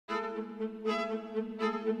When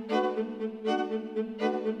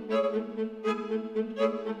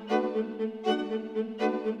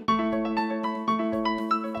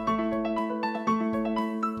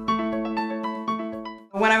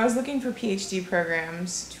I was looking for PhD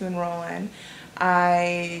programs to enroll in,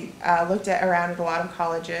 I looked around at a lot of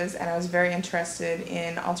colleges, and I was very interested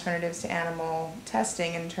in alternatives to animal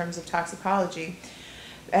testing in terms of toxicology.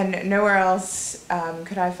 And nowhere else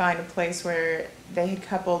could I find a place where they had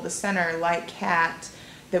coupled a center like CAAT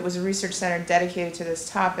that was a research center dedicated to this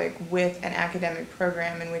topic with an academic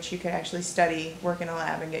program in which you could actually study, work in a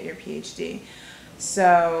lab, and get your PhD.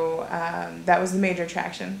 So that was the major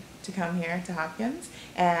attraction to come here to Hopkins,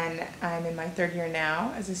 and I'm in my third year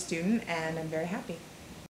now as a student, and I'm very happy.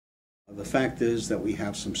 The fact is that we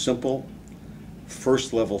have some simple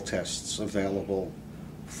first-level tests available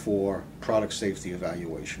for product safety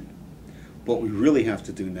evaluation. What we really have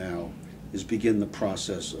to do now is begin the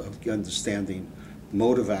process of understanding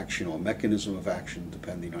mode of action or mechanism of action,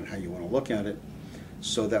 depending on how you want to look at it,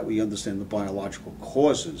 so that we understand the biological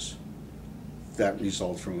causes that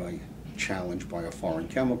result from a challenge by a foreign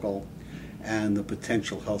chemical and the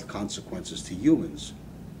potential health consequences to humans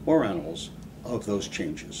or animals of those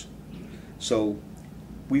changes. So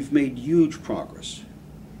we've made huge progress.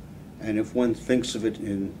 And if one thinks of it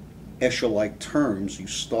in Escher-like terms, you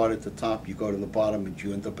start at the top, you go to the bottom, and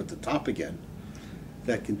you end up at the top again.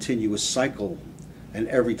 That continuous cycle, and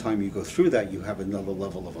every time you go through that, you have another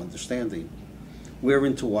level of understanding. We're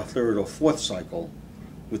into our third or fourth cycle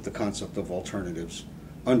with the concept of alternatives,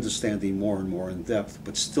 understanding more and more in depth,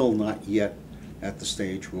 but still not yet at the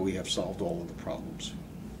stage where we have solved all of the problems.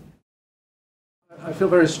 I feel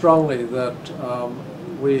very strongly that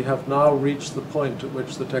we have now reached the point at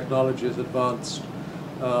which the technology has advanced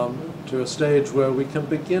to a stage where we can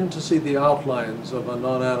begin to see the outlines of a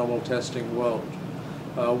non-animal testing world,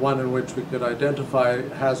 one in which we could identify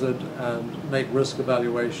hazard and make risk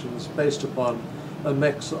evaluations based upon a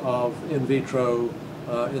mix of in vitro,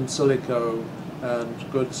 in silico,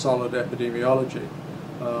 and good solid epidemiology.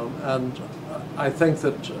 And I think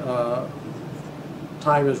that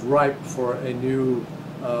time is ripe for a new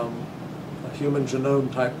human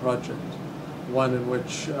genome type project, one in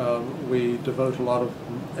which we devote a lot of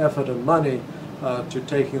effort and money to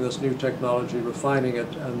taking this new technology, refining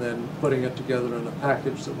it, and then putting it together in a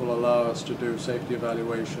package that will allow us to do safety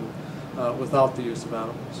evaluation without the use of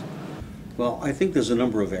animals. Well, I think there's a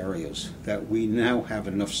number of areas that we now have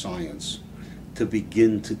enough science to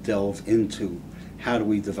begin to delve into. How do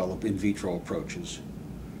we develop in vitro approaches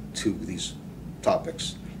to these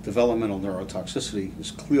topics? Developmental neurotoxicity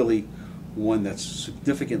is clearly one that's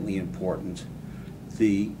significantly important.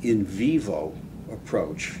 The in vivo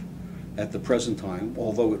approach at the present time,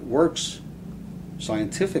 although it works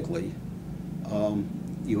scientifically,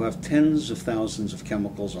 you have tens of thousands of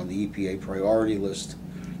chemicals on the EPA priority list,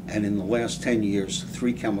 and in the last 10 years,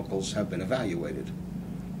 3 chemicals have been evaluated.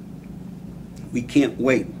 We can't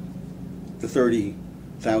wait the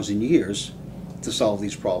 30,000 years to solve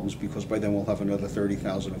these problems, because by then we'll have another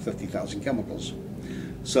 30,000 or 50,000 chemicals.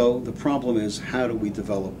 So the problem is, how do we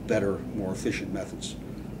develop better, more efficient methods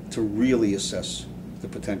to really assess the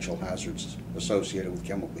potential hazards associated with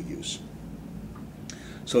chemical use?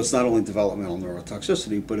 So it's not only developmental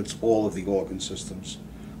neurotoxicity, but it's all of the organ systems,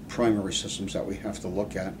 primary systems that we have to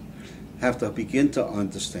look at, have to begin to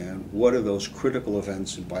understand what are those critical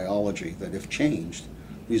events in biology that, if changed,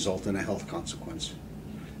 result in a health consequence.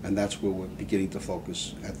 And that's where we're beginning to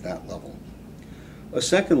focus at that level. A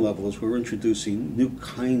second level is we're introducing new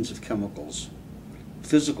kinds of chemicals,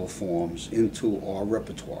 physical forms, into our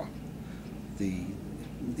repertoire. The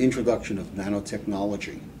introduction of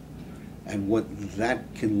nanotechnology and what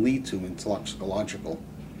that can lead to in toxicological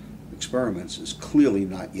experiments is clearly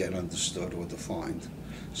not yet understood or defined.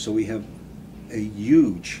 So we have a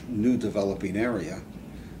huge new developing area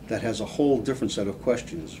that has a whole different set of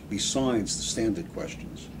questions besides the standard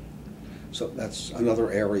questions. So that's another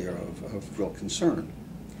area of real concern.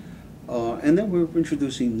 And then we're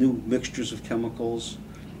introducing new mixtures of chemicals,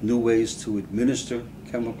 new ways to administer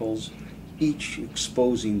chemicals, each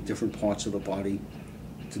exposing different parts of the body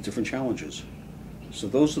to different challenges. So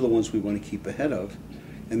those are the ones we want to keep ahead of.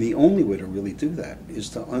 And the only way to really do that is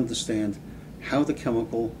to understand how the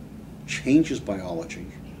chemical changes biology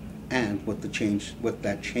and what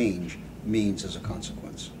that change means as a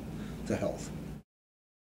consequence to health.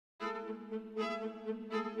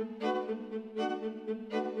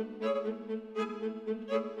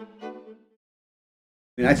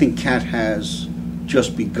 I think CAAT has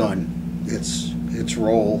just begun its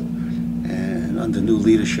role, and under new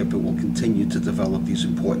leadership it will continue to develop these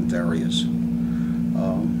important areas.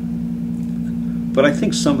 But I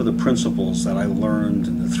think some of the principles that I learned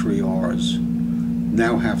in the 3 R's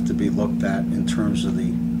now have to be looked at in terms of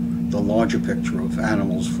the larger picture of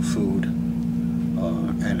animals for food,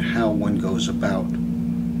 and how one goes about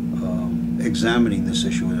examining this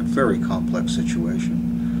issue in a very complex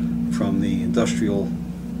situation, from the industrial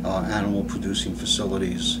animal producing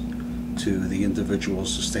facilities to the individual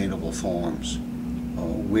sustainable farms.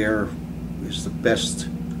 Where is the best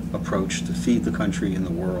approach to feed the country and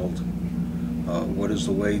the world? What is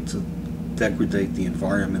the way to degrade the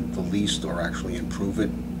environment the least or actually improve it?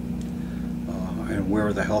 And where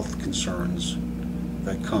are the health concerns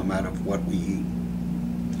that come out of what we eat?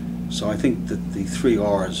 So I think that the 3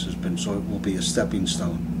 R's will be a stepping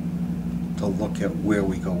stone to look at where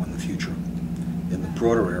we go in the future in the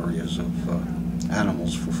broader areas of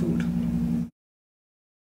animals for food.